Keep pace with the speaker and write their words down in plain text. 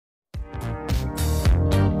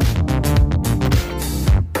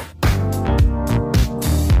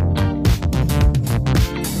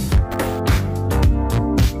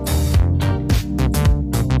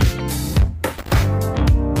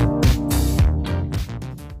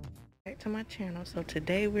channel. So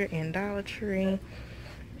today we're in Dollar Tree.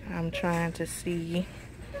 I'm trying to see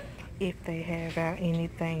if they have out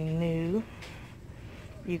anything new,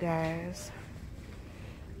 you guys.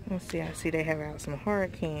 Let's see. I see they have out some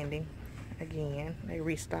hard candy again. They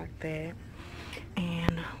restocked that.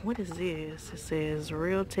 And what is this? It says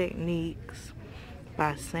Real Techniques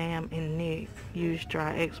by Sam and Nick. Use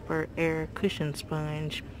Dry Expert Air Cushion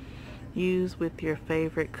Sponge. Use with your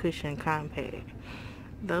favorite cushion compact.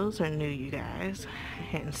 Those are new, you guys. I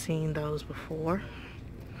hadn't seen those before.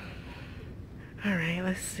 Alright,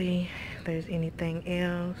 let's see if there's anything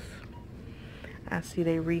else. I see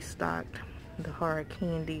they restocked the hard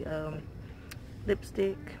candy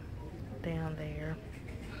lipstick down there.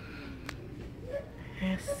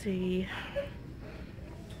 Let's see.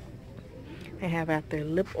 They have out their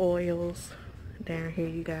lip oils down here,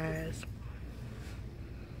 you guys.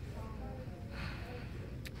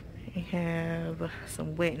 They have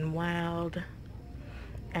some Wet n Wild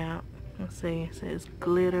out. Let's see, it says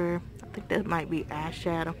glitter. I think that might be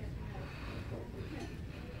eyeshadow.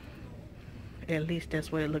 At least that's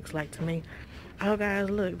what it looks like to me. Oh guys,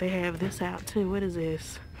 look, they have this out too. What is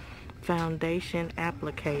this? Foundation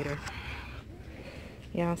applicator.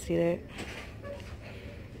 Y'all see that?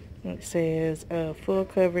 It says full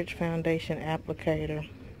coverage foundation applicator.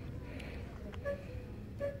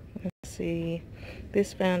 Let's see.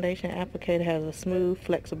 This foundation applicator has a smooth,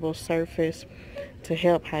 flexible surface to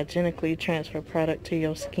help hygienically transfer product to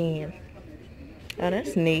your skin. Oh,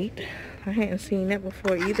 that's neat. I hadn't seen that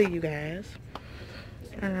before either, you guys.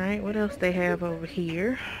 Alright, what else they have over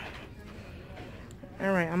here?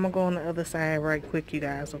 Alright, I'm gonna go on the other side right quick, you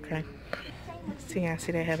guys, okay? Let's see, I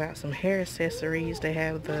see they have out some hair accessories. They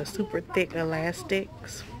have the super thick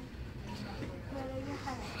elastics.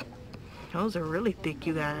 Those are really thick,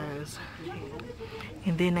 you guys.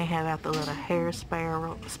 And then they have out the little hair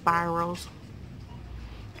spirals.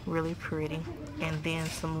 Really pretty. And then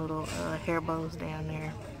some little hair bows down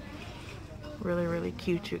there. Really, really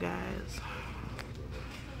cute, you guys.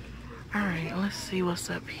 Alright, let's see what's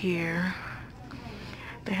up here.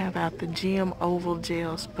 They have out the Gem Oval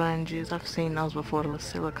Gel Sponges. I've seen those before, the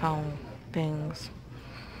silicone things.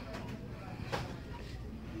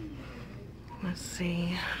 Let's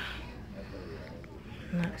see.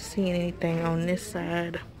 Not seeing anything on this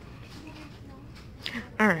side.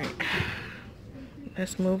 Alright,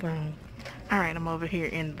 let's move on. Alright, I'm over here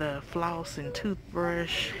in the floss and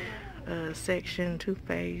toothbrush section,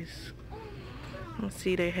 toothpaste. Let's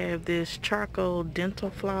see, they have this charcoal dental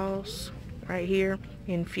floss right here,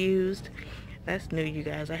 infused. That's new, you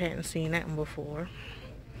guys. I hadn't seen that one before.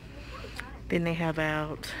 Then they have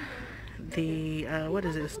out the, what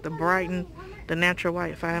is this? The Brighten, the Natural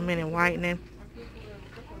White 5-minute whitening.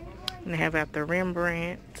 And they have out the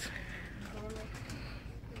Rembrandt.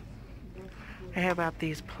 They have out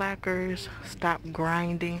these placards. Stop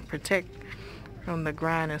grinding. Protect from the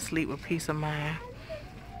grind and sleep with peace of mind.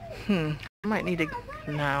 I might need to...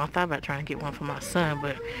 No, I thought about trying to get one for my son,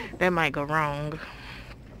 but that might go wrong.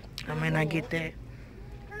 I may not get that.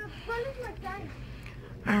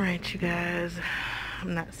 Alright, you guys.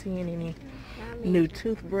 I'm not seeing any new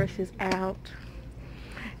toothbrushes out.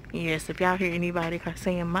 Yes, if y'all hear anybody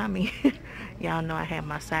saying mommy, y'all know I have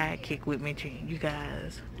my sidekick with me, you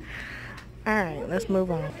guys. Alright, let's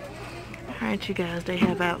move on. Alright, you guys, they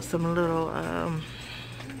have out some little, I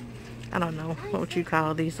don't know what you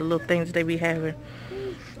call these, the little things they be having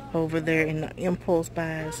over there in the impulse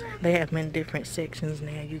buys. They have them in different sections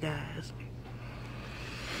now, you guys.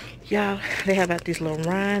 Y'all, they have out these little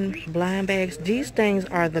Ryan blind bags. These things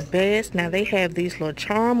are the best. Now they have these little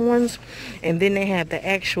charm ones, and then they have the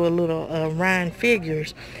actual little Ryan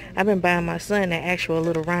figures. I've been buying my son the actual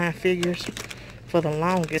little Ryan figures for the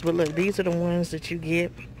longest. But look, these are the ones that you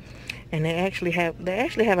get, and they actually have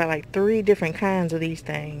like 3 different kinds of these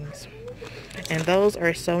things, and those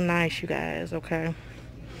are so nice, you guys. Okay.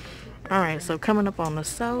 Alright, so coming up on the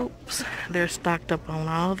soaps, they're stocked up on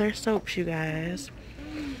all their soaps, you guys.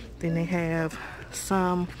 Then they have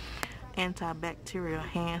some antibacterial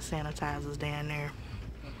hand sanitizers down there.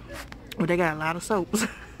 Well, they got a lot of soaps.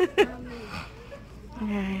 Okay,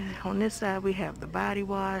 on this side we have the body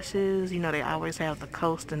washes. You know, they always have the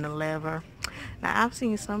Coast and the Leather. Now I've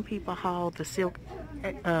seen some people haul the Silky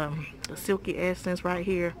Essence right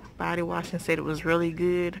here body wash and said it was really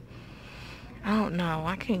good. I don't know.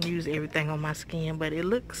 I can't use everything on my skin, but it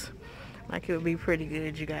looks like it would be pretty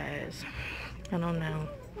good, you guys. I don't know.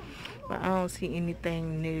 But I don't see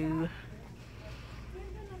anything new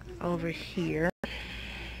over here.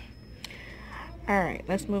 Alright,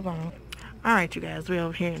 let's move on. Alright, you guys, we're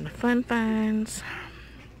over here in the Fun Finds.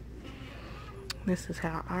 This is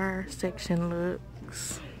how our section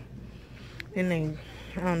looks. And then,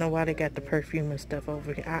 I don't know why they got the perfume and stuff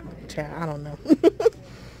over here. I don't know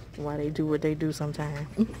why they do what they do sometimes.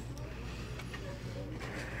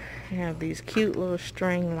 They have these cute little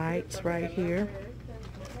string lights right here.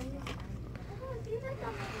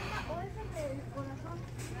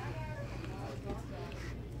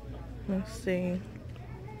 Let's see.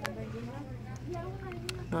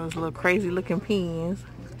 Those little crazy looking pins.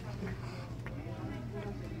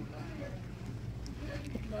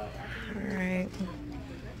 Alright.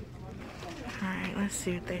 Alright, let's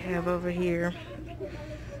see what they have over here.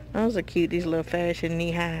 Those are cute, these little fashion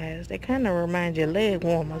knee highs. They kind of remind you of leg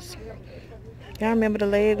warmers. Y'all remember the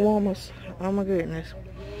leg warmers? Oh my goodness.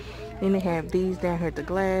 Then they have these down here, the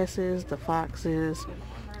glasses, the foxes,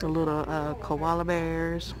 the little koala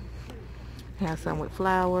bears. Have some with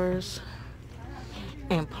flowers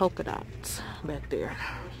and polka dots back there.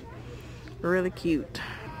 Really cute.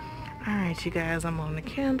 Alright, you guys, I'm on the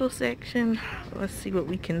candle section. Let's see what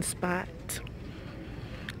we can spot.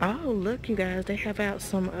 Oh, look, you guys, they have out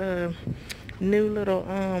some new little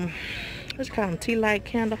what you call them, tea light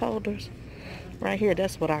candle holders. Right here,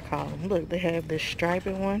 that's what I call them. Look, they have this striped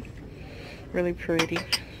one. Really pretty.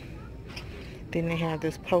 Then they have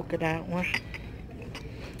this polka dot one.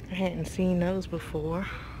 I hadn't seen those before.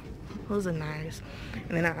 Those are nice.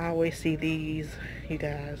 And then I always see these, you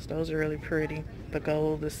guys. Those are really pretty. The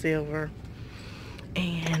gold, the silver.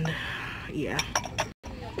 And yeah.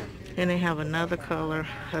 And they have another color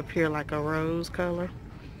up here, like a rose color.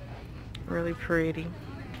 Really pretty.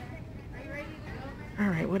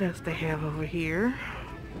 Alright, what else they have over here?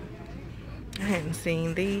 I hadn't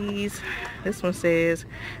seen these. This one says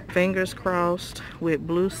fingers crossed with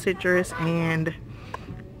blue citrus and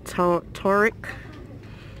toric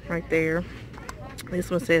right there. This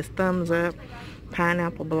one says thumbs up,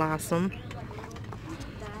 pineapple blossom.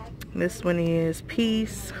 This one is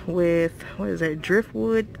peace with, what is that,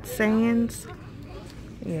 driftwood sands.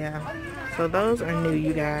 Yeah, so those are new,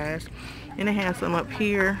 you guys. And they have some up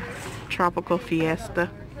here, tropical fiesta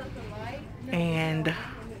and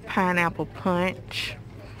pineapple punch.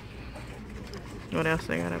 What else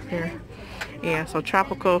they got up here? Yeah, so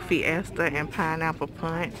tropical fiesta and pineapple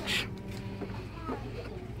punch.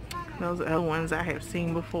 Those are other ones I have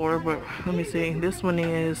seen before, but let me see. This one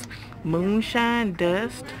is moonshine,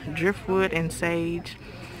 dust, driftwood and sage,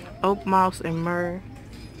 oak moss and myrrh.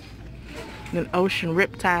 Then ocean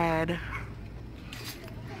riptide.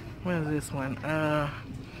 What is this one?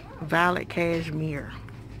 Violet cashmere.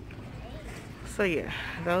 So yeah,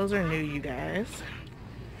 those are new, you guys.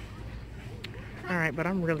 Alright, but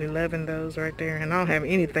I'm really loving those right there. And I don't have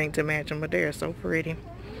anything to match them, but they're so pretty.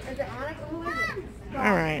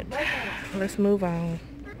 Alright, let's move on.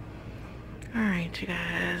 Alright, you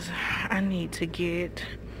guys. I need to get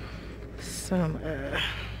some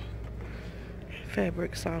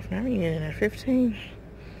fabric softener. I'm getting a 15.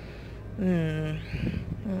 I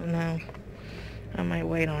don't know. I might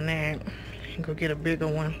wait on that and go get a bigger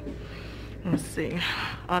one. Let's see.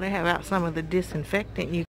 Oh, they have out some of the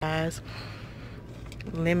disinfectant, you guys.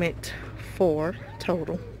 Limit 4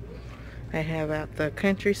 total. They have out the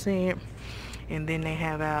country scent, and then they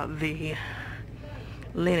have out the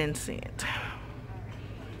linen scent.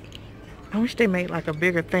 I wish they made like a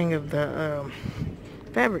bigger thing of the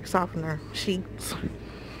fabric softener sheets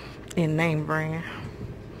in name brand.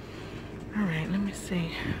 Alright, let me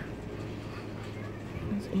see.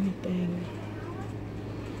 Is anything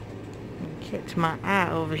catch my eye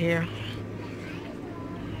over here?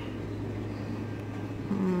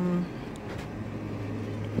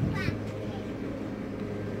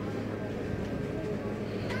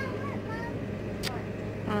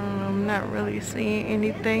 I'm not really seeing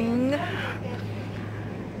anything.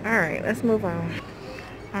 Alright, let's move on.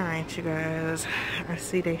 Alright, you guys. I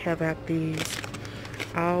see they have out these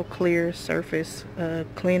all clear surface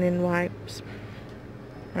cleaning wipes.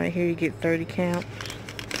 Right here you get 30 count.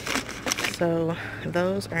 So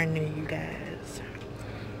those are new, you guys.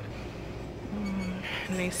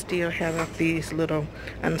 And they still have up these little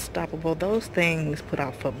unstoppable. Those things put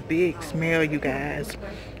off a big smell, you guys.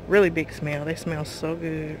 Really big smell. They smell so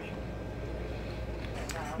good.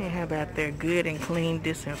 They have out their good and clean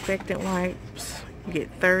disinfectant wipes. You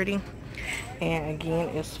get 30. And again,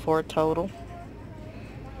 it's 4 total.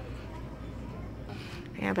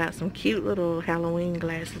 They have out some cute little Halloween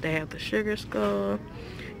glasses. They have the sugar skull,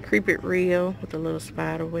 creep it real with a little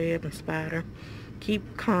spider web and spider.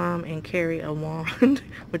 Keep calm and carry a wand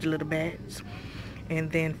with little bats.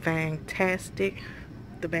 And then fantastic,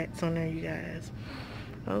 the bats on there, you guys.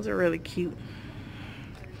 Those are really cute.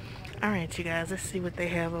 Alright, you guys, let's see what they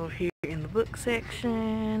have over here in the book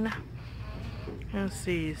section. Let's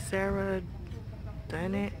see, Sarah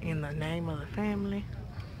Dunnett, In the Name of the Family.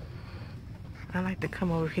 I like to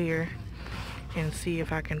come over here and see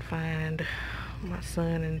if I can find my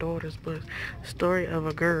son and daughter's book. Story of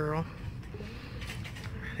a Girl.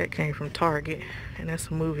 That came from Target, and that's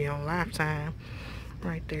a movie on Lifetime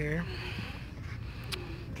right there.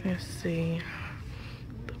 Let's see,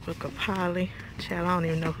 the Book of Polly. Child, I don't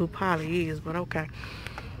even know who Polly is, but okay.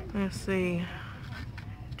 Let's see,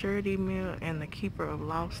 Jody Mill and the Keeper of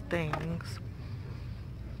Lost Things.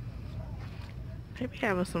 They be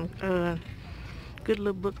having some good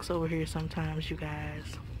little books over here sometimes, you guys.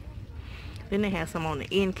 Then they have some on the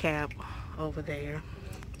end cap over there.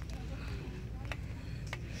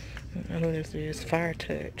 I know this is Fire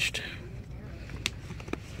Touched.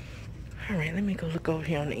 Alright, let me go look over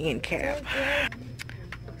here on the end cap.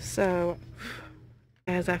 So,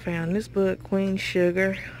 as I found this book, Queen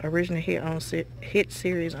Sugar, original hit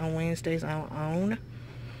series on Wednesdays on OWN.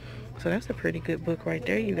 So that's a pretty good book right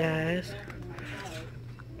there, you guys.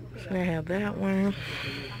 So I have that one.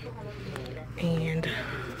 And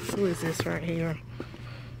who is this right here?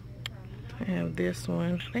 I have this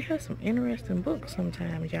one. They have some interesting books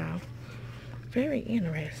sometimes, y'all. Very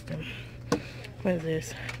interesting. What is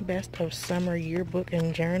this? Best of Summer Yearbook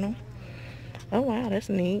and Journal. Oh wow, that's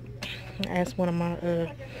neat. I asked one of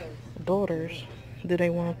my daughters, do they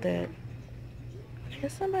want that?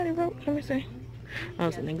 Has somebody wrote, let me see. Oh,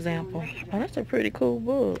 it's an example. Oh, that's a pretty cool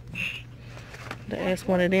book. To ask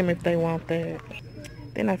one of them if they want that.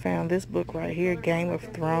 Then I found this book right here, Game of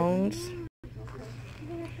Thrones.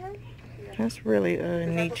 That's really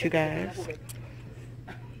neat, you guys.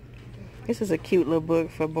 This is a cute little book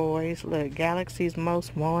for boys. Look, Galaxy's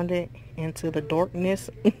Most Wanted, Into the Darkness.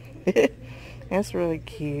 That's really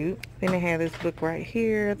cute. Then they have this book right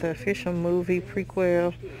here, the official movie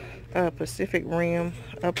prequel, Pacific Rim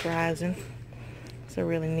Uprising. It's a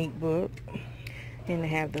really neat book. Then they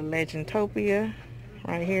have the Legendtopia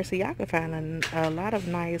right here. So y'all can find a lot of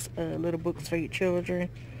nice little books for your children.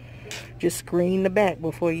 Just screen the back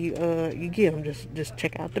before you get them. Just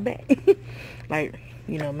check out the back. Like,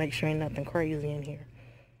 you know, make sure ain't nothing crazy in here.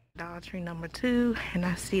 Dollar Tree number 2, and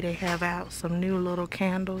I see they have out some new little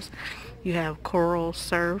candles. You have Coral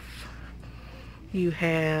Surf. You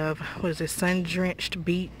have, what is it, Sun Drenched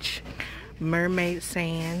Beach, Mermaid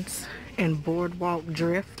Sands, and Boardwalk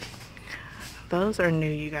Drift. Those are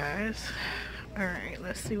new, you guys. Alright,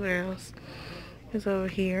 let's see what else is over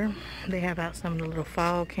here. They have out some of the little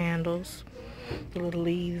fall candles, the little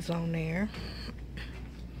leaves on there.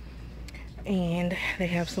 And they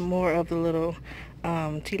have some more of the little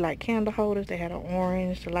tea light candle holders. They had an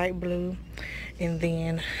orange, the light blue, and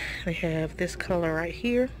then they have this color right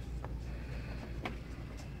here.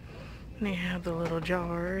 And they have the little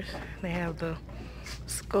jars. They have the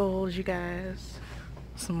skulls, you guys.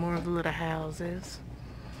 Some more of the little houses.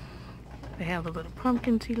 They have the little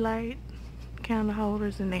pumpkin tea light candle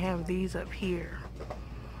holders, and they have these up here.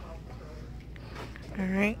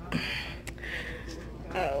 Alright.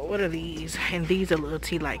 What are these? And these are little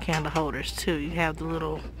tea light candle holders too. You have the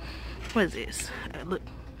little, what is this? Look,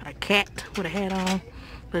 a cat with a hat on,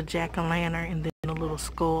 the jack-o'-lantern, and then a little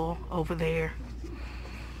skull over there.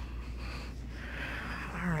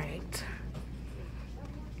 Alright.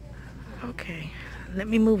 Okay, let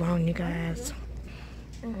me move on, you guys.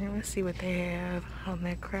 And let's see what they have on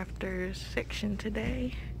their crafters section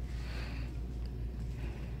today.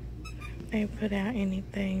 They put out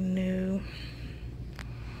anything new.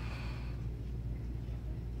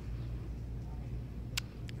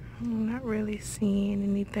 I'm not really seeing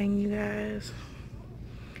anything, you guys.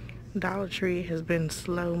 Dollar Tree has been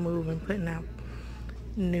slow moving, putting out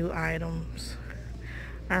new items.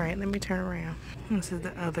 Alright, let me turn around. This is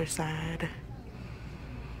the other side.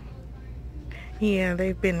 Yeah,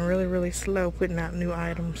 they've been really slow putting out new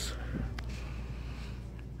items.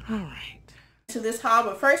 Alright. To this haul,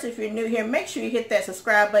 but first, if you're new here, make sure you hit that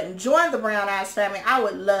subscribe button. Join the Brown Eyes family. I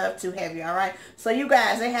would love to have you. All right, so you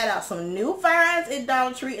guys, they had out some new finds at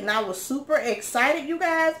Dollar Tree, and I was super excited, you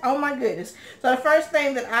guys. Oh my goodness. So the first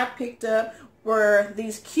thing that I picked up were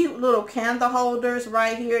these cute little candle holders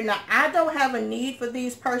right here. Now, I don't have a need for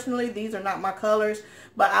these personally. These are not my colors,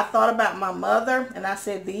 but I thought about my mother, and I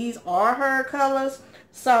said these are her colors,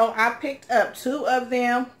 so I picked up 2 of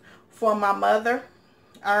them for my mother.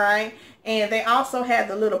 All right, and they also have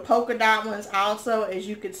the little polka dot ones also, as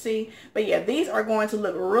you can see. But yeah, these are going to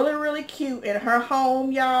look really cute in her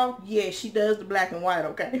home, y'all. Yeah, she does the black and white,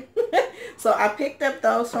 okay? So I picked up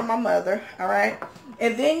those for my mother. All right,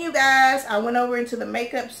 and then you guys, I went over into the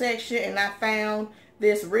makeup section and I found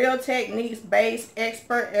this Real Techniques Base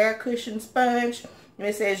Expert Air Cushion Sponge. And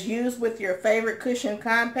it says use with your favorite cushion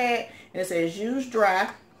compact. And it says use dry.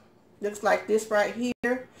 Looks like this right here.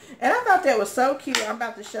 And I thought that was so cute. I'm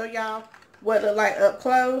about to show y'all what it look like up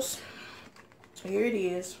close. Here it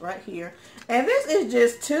is right here. And this is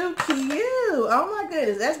just too cute. Oh my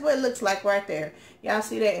goodness. That's what it looks like right there. Y'all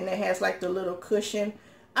see that? And it has like the little cushion.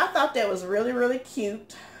 I thought that was really, really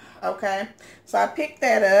cute. Okay. So I picked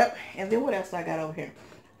that up. And then what else I got over here?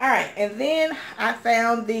 Alright. And then I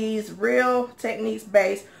found these Real Techniques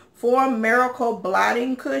Base 4 Miracle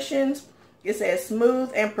Blotting Cushions. It says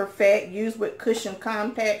smooth and perfect. Used with cushion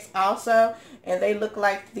compacts also. And they look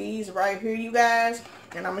like these right here, you guys.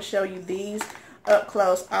 And I'm going to show you these up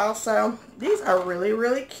close also. These are really,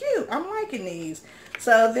 really cute. I'm liking these.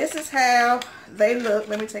 So this is how they look.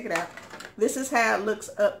 Let me take it out. This is how it looks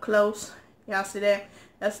up close. Y'all see that?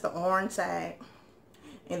 That's the orange side.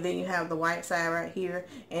 And then you have the white side right here.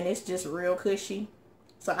 And it's just real cushy.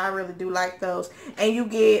 So I really do like those. And you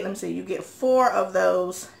get, let me see, you get 4 of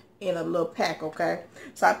those in a little pack, okay?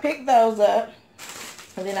 So I picked those up.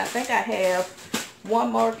 And then I think I have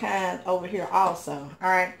one more kind over here also.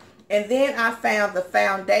 Alright. And then I found the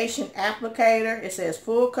foundation applicator. It says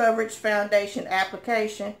full coverage foundation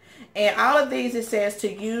application. And all of these it says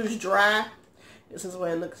to use dry. This is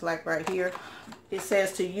what it looks like right here. It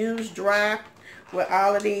says to use dry with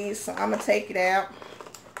all of these. So I'm going to take it out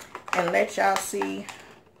and let y'all see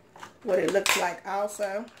what it looks like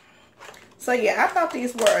also. So yeah, I thought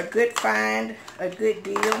these were a good find, a good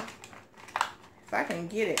deal. If I can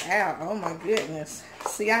get it out, oh my goodness.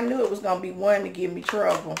 See, I knew it was going to be one to give me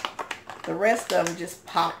trouble. The rest of them just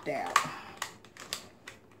popped out.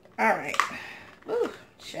 Alright. Ooh,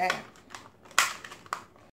 child.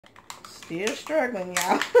 Still struggling,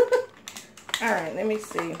 y'all. Alright, let me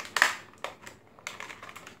see.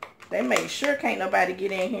 They make sure can't nobody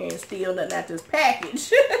get in here and steal nothing out this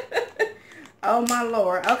package. Oh my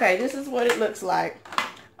Lord. Okay, this is what it looks like.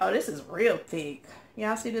 Oh, this is real thick.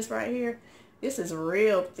 Y'all see this right here? This is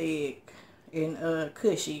real thick and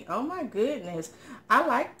cushy. Oh my goodness. I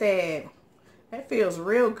like that. That feels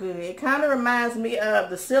real good. It kind of reminds me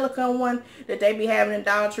of the silicone one that they be having in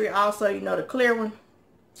Dollar Tree also, you know, the clear one.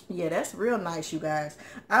 Yeah, that's real nice, you guys.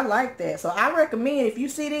 I like that. So I recommend if you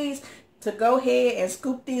see these to go ahead and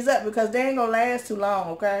scoop these up because they ain't gonna last too long,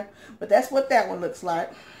 okay? But that's what that one looks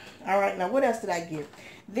like. All right, now what else did I get?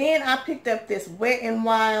 Then I picked up this Wet n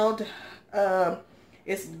Wild.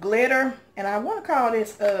 It's glitter, and I want to call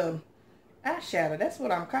this eyeshadow. That's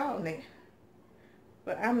what I'm calling it.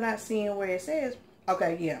 But I'm not seeing where it says.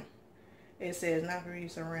 Okay, yeah. It says not for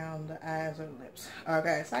use around the eyes or lips.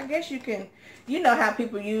 Okay, so I guess you can, you know how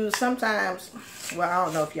people use sometimes, well, I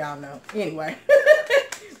don't know if y'all know. Anyway.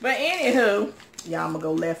 But anywho, y'all, I'm going to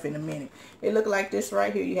go left in a minute. It look like this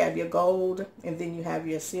right here. You have your gold, and then you have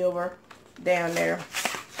your silver down there.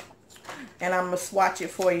 And I'm going to swatch it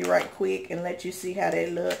for you right quick and let you see how they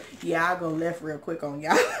look. Yeah, I'll go left real quick on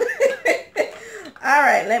y'all.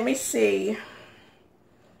 Alright, let me see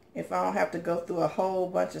if I don't have to go through a whole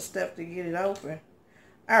bunch of stuff to get it open.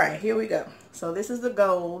 Alright, here we go. So this is the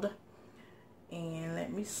gold. And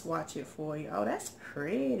let me swatch it for you. Oh, that's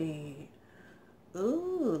pretty.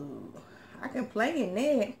 Ooh, I can play in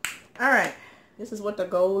that. Alright, this is what the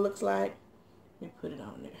gold looks like. Let me put it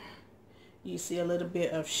on there. You see a little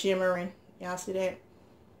bit of shimmering. Y'all see that?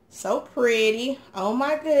 So pretty. Oh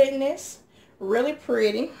my goodness. Really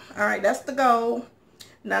pretty. Alright, that's the gold.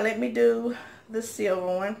 Now let me do the silver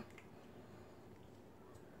one.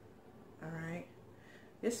 Alright.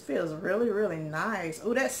 This feels really, really nice.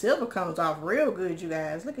 Oh, that silver comes off real good, you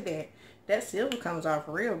guys. Look at that. That silver comes off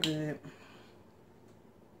real good.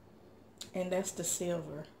 And that's the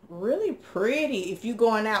silver. Really pretty. If you're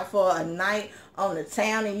going out for a night on the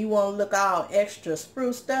town and you want to look all extra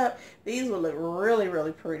spruced up, these will look really,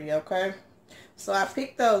 really pretty, okay? So I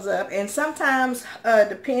picked those up. And sometimes,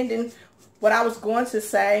 depending what I was going to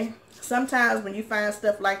say, sometimes when you find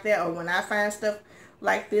stuff like that, or when I find stuff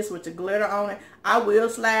like this with the glitter on it, I will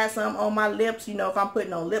slide some on my lips. You know, if I'm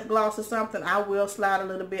putting on lip gloss or something, I will slide a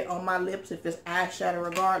little bit on my lips if it's eyeshadow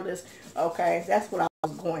regardless. Okay, that's what I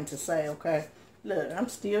was going to say, okay? Look, I'm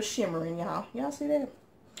still shimmering, y'all. Y'all see that?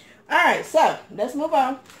 Alright, so let's move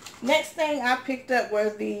on. Next thing I picked up were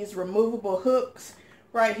these removable hooks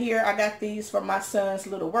right here. I got these for my son's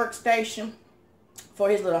little workstation for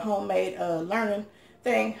his little homemade learning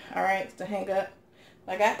thing. Alright, to hang up.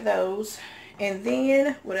 I got those. And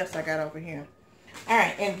then, what else I got over here? All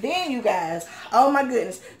right, and then you guys, oh my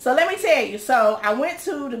goodness. So let me tell you, so I went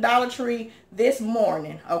to the Dollar Tree this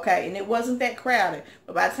morning, okay, and it wasn't that crowded.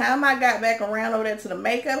 But by the time I got back around over there to the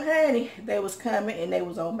makeup, honey, they was coming and they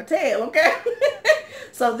was on my tail, okay?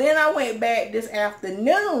 So then I went back this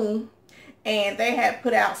afternoon and they had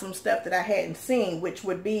put out some stuff that I hadn't seen, which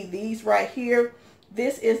would be these right here.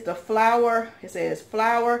 This is the Flower, it says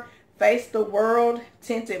Flower Face the World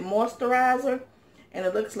Tinted Moisturizer. And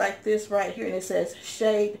it looks like this right here. And it says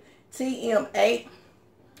shade TM8.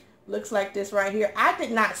 Looks like this right here. I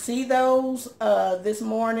did not see those this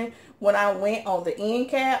morning when I went on the end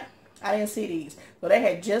cap. I didn't see these. So they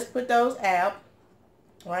had just put those out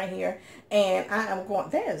right here. And I am going,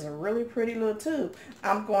 that is a really pretty little tube.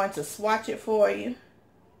 I'm going to swatch it for you.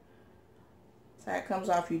 So it comes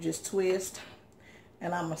off, you just twist.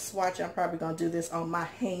 And I'm going to swatch. I'm probably going to do this on my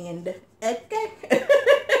hand. Okay.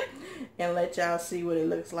 And let y'all see what it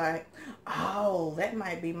looks like. Oh, that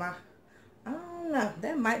might be my, I don't know,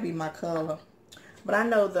 that might be my color. But I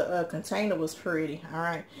know the container was pretty. All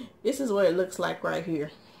right, this is what it looks like right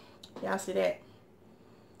here. Y'all see that?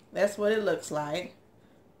 That's what it looks like.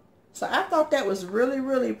 So I thought that was really,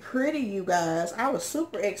 really pretty, you guys. I was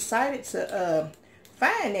super excited to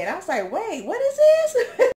find it. I was like, wait, what is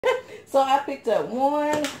this? So I picked up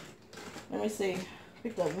one. Let me see.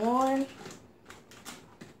 Picked up 1,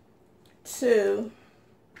 2,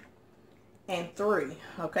 and 3.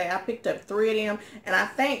 Okay, I picked up 3 of them, and I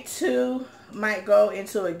think 2 might go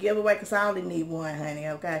into a giveaway because I only need 1, honey.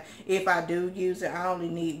 Okay, if I do use it, I only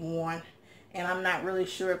need 1, and I'm not really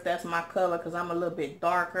sure if that's my color because I'm a little bit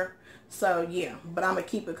darker. So yeah, but I'm gonna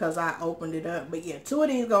keep it because I opened it up. But yeah, 2 of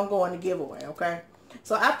these gonna go in the giveaway. Okay,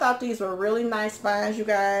 so I thought these were really nice finds, you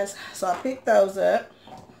guys. So I picked those up.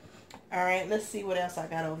 All right, let's see what else I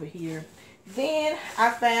got over here. Then I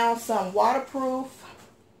found some waterproof,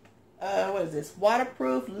 what is this?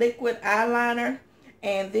 Waterproof liquid eyeliner.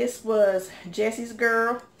 And this was Jessie's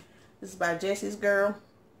Girl. This is by Jessie's Girl.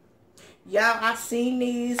 Y'all, I seen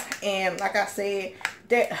these, and like I said,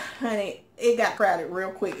 that, honey, it got crowded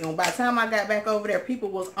real quick. And by the time I got back over there, people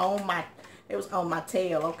was on my, it was on my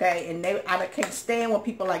tail, okay? And I can't stand when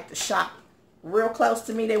people like to shop real close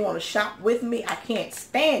to me. They want to shop with me. I can't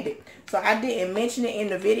stand it. So I didn't mention it in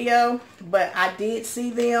the video, but I did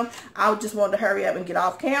see them. I just wanted to hurry up and get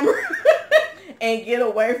off camera and get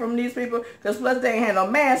away from these people, because plus they ain't had no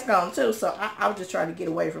mask on too. So I was just trying to get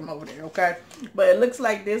away from over there, okay? But it looks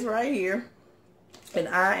like this right here, and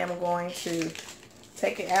I am going to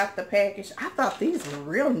take it out the package. I thought these were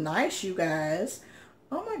real nice, you guys.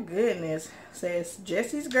 Oh my goodness. It says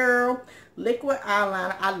Jessie's Girl liquid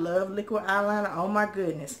eyeliner. I love liquid eyeliner. Oh my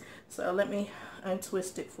goodness. So let me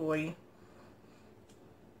untwist it for you.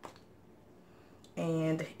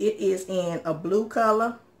 And it is in a blue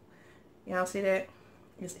color. Y'all see that?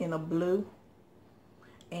 It's in a blue.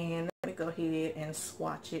 And let me go ahead and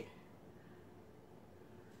swatch it.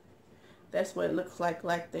 That's what it looks like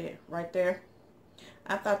that right there.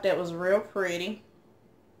 I thought that was real pretty.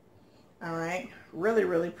 All right, really,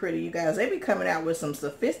 really pretty, you guys. They be coming out with some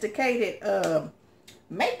sophisticated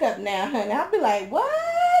makeup now, honey. I'll be like,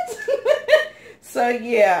 what? So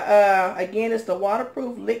yeah, again, it's the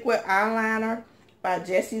waterproof liquid eyeliner by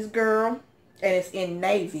Jessie's Girl, and it's in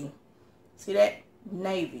navy. See that?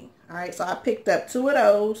 Navy. All right, so I picked up 2 of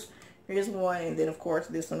those. Here's one, and then of course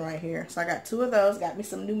this one right here. So I got 2 of those. Got me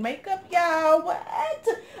some new makeup, y'all. What?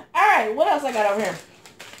 All right, what else I got over here?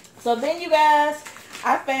 So then, you guys,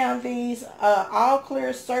 I found these all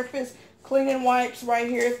clear surface cleaning wipes right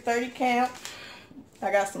here, 30 count.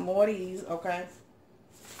 I got some more of these, okay.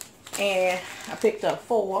 And I picked up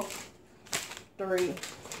 4, 3,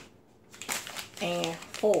 and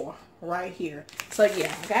 4 right here. So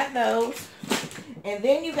yeah, I got those. And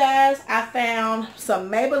then, you guys, I found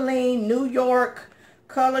some Maybelline New York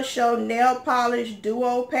Color Show Nail Polish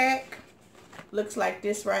Duo Pack. Looks like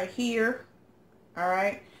this right here. All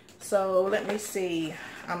right. So let me see.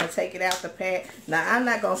 I'm going to take it out the pack. Now, I'm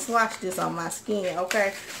not going to swatch this on my skin,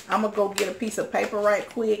 okay? I'm going to go get a piece of paper right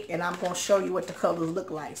quick, and I'm going to show you what the colors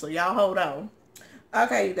look like. So y'all hold on.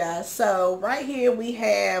 Okay, you guys. So right here we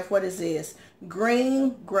have, what is this?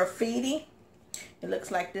 Green Graffiti. It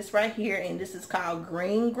looks like this right here, and this is called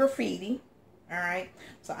Green Graffiti. All right.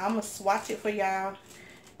 So I'm going to swatch it for y'all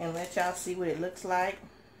and let y'all see what it looks like.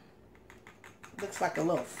 It looks like a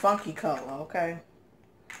little funky color, okay?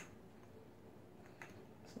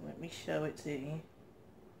 Let me show it to you.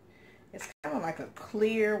 It's kind of like a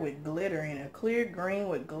clear with glitter in it. A clear green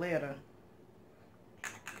with glitter.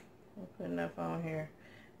 I'm putting up on here.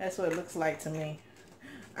 That's what it looks like to me.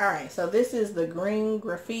 Alright, so this is the Green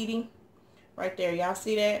Graffiti. Right there. Y'all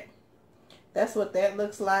see that? That's what that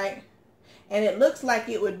looks like. And it looks like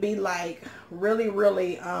it would be like really,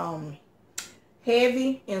 really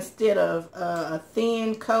heavy instead of a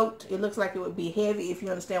thin coat. It looks like it would be heavy, if you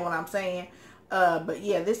understand what I'm saying. But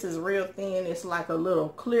yeah, this is real thin. It's like a little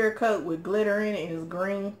clear coat with glitter in it, and it's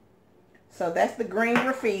green. So that's the green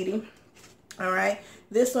graffiti. All right.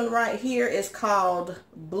 This one right here is called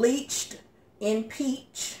Bleached in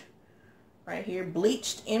Peach. Right here,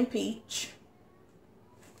 Bleached in Peach.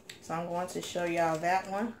 So I'm going to show y'all that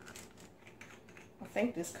one. I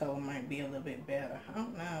think this color might be a little bit better. I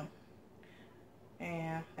don't know.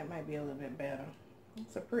 Yeah, that might be a little bit better.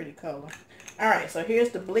 It's a pretty color. Alright, so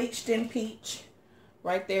here's the Bleached in Peach.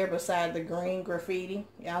 Right there beside the green graffiti.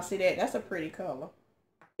 Y'all see that? That's a pretty color.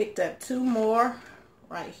 Picked up two more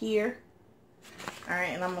right here.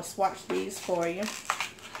 Alright, and I'm going to swatch these for you.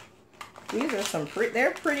 These are some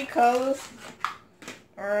they're pretty colors.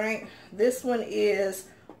 Alright, this one is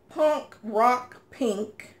Punk Rock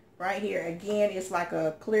Pink. Right here, again, it's like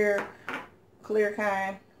a clear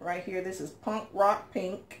kind. Right here, this is Punk Rock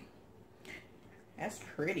Pink. That's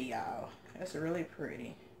pretty, y'all. That's really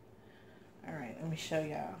pretty. Alright, let me show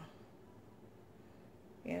y'all.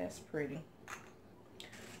 Yeah, that's pretty.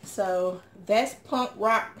 So, that's Punk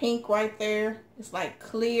Rock Pink right there. It's like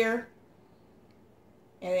clear.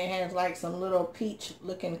 And it has like some little peach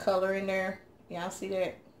looking color in there. Y'all see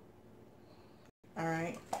that?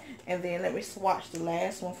 Alright. And then let me swatch the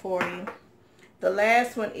last one for you. The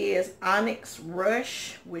last one is Onyx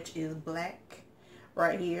Rush, which is black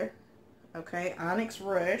right here. Okay, Onyx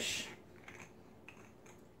Rush.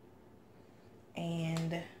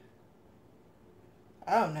 And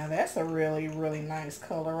oh, now that's a really, really nice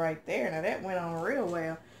color right there. Now that went on real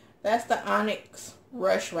well. That's the Onyx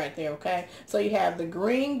Rush right there, okay? So you have the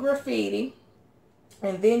green graffiti.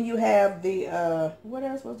 And then you have the, what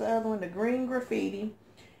else was the other one? The green graffiti.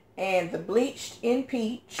 And the Bleached in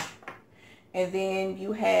Peach. And then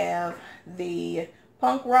you have the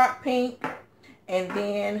Punk Rock Pink. And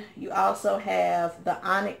then you also have the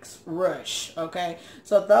Onyx Rush, okay?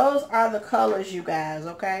 So those are the colors, you guys,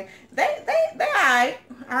 okay? They alright.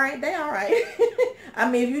 Alright, they alright.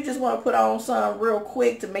 I mean, if you just want to put on some real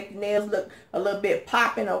quick to make your nails look a little bit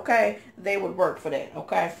popping, okay? They would work for that,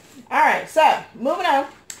 okay? Alright, so moving on.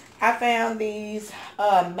 I found these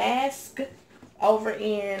masks over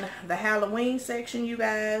in the Halloween section, you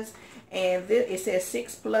guys. And this, it says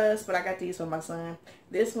 6+, but I got these for my son.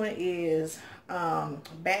 This one is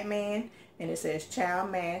Batman, and it says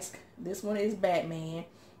Child Mask. This one is Batman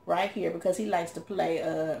right here because he likes to play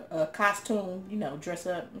a costume, you know, dress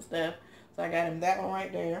up and stuff. So I got him that one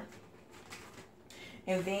right there.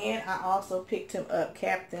 And then I also picked him up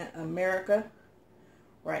Captain America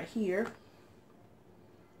right here.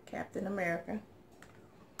 Captain America.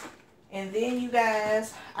 And then, you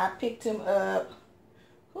guys, I picked him up.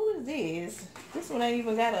 Who is this? This one ain't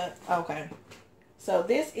even got a... Okay. So,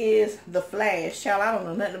 this is the Flash. Child, I don't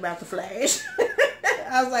know nothing about the Flash.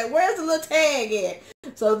 I was like, where's the little tag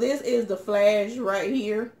at? So, this is the Flash right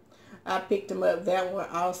here. I picked him up. That one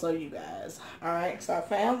also, you guys. Alright, so I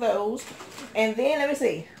found those. And then, let me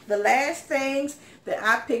see. The last things that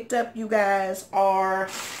I picked up, you guys, are...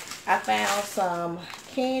 I found some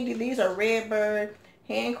candy. These are Redbird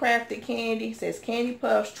handcrafted candy. It says Candy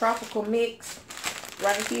Puffs Tropical Mix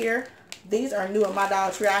right here. These are new in my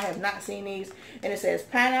Dollar Tree. I have not seen these. And it says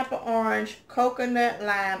pineapple, orange, coconut,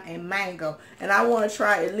 lime, and mango. And I want to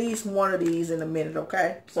try at least one of these in a minute,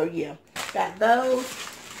 okay? So, yeah. Got those.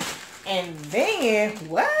 And then,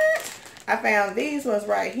 what? I found these ones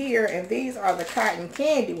right here. And these are the cotton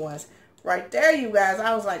candy ones. Right there, you guys.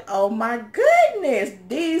 I was like, oh my goodness.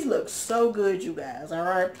 These look so good, you guys.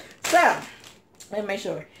 Alright. So, let me make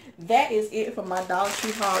sure. That is it for my Dollar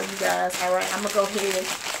Tree haul, you guys. Alright, I'm going to go ahead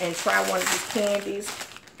and try one of these candies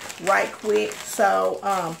right quick. So,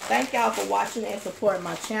 thank y'all for watching and supporting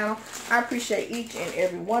my channel. I appreciate each and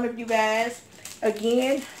every one of you guys.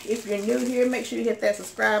 Again, if you're new here, make sure you hit that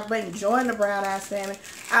subscribe button. Join the Brown Eyes family.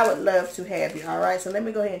 I would love to have you. Alright, so let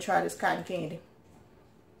me go ahead and try this cotton candy.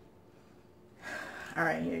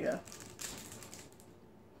 Alright, here you go.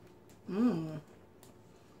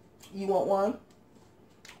 You want one?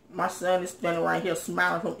 My son is standing right here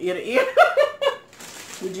smiling from ear to ear.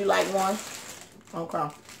 Would you like one? Okay.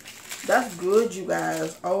 That's good, you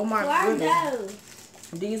guys. Oh my goodness. What are those?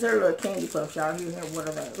 These are little candy puffs, y'all. Here, what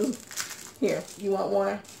are those? Here, you want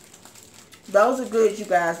one? Those are good, you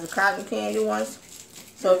guys. The cotton candy ones.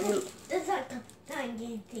 So if you... It's like the cotton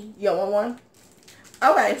candy. You want one?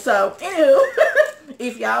 Okay, so, anywho,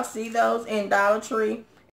 if y'all see those in Dollar Tree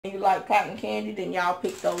and you like cotton candy, then y'all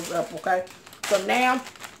pick those up, okay? So now,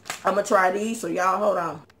 I'm going to try these, so y'all hold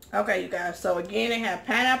on. Okay, you guys. So again, they have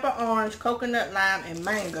pineapple, orange, coconut, lime, and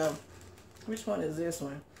mango. Which one is this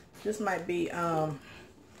one? This might be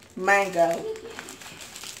mango.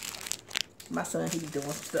 My son, he's doing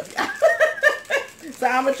some stuff, y'all. So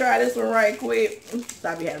I'm gonna try this one right quick. So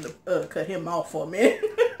I'll be having to cut him off for a minute.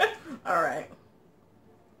 All right.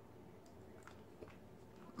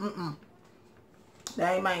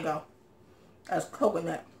 That ain't mango. That's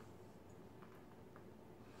coconut.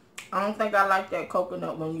 I don't think I like that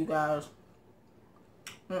coconut one, you guys.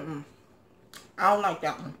 I don't like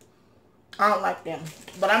that one. I don't like them.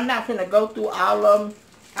 But I'm not gonna go through all of them.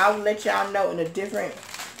 I'll let y'all know in a different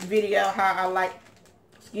video how I like,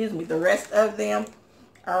 excuse me, the rest of them.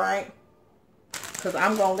 Alright? Because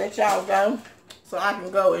I'm going to let y'all go so I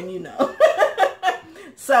can go and, you know.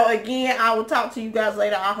 So, again, I will talk to you guys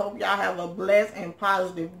later. I hope y'all have a blessed and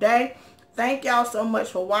positive day. Thank y'all so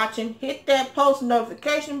much for watching. Hit that post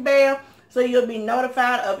notification bell so you'll be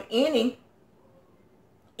notified of any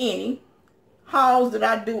hauls that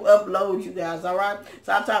I do upload, you guys. Alright?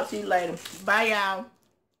 So, I'll talk to you later. Bye, y'all.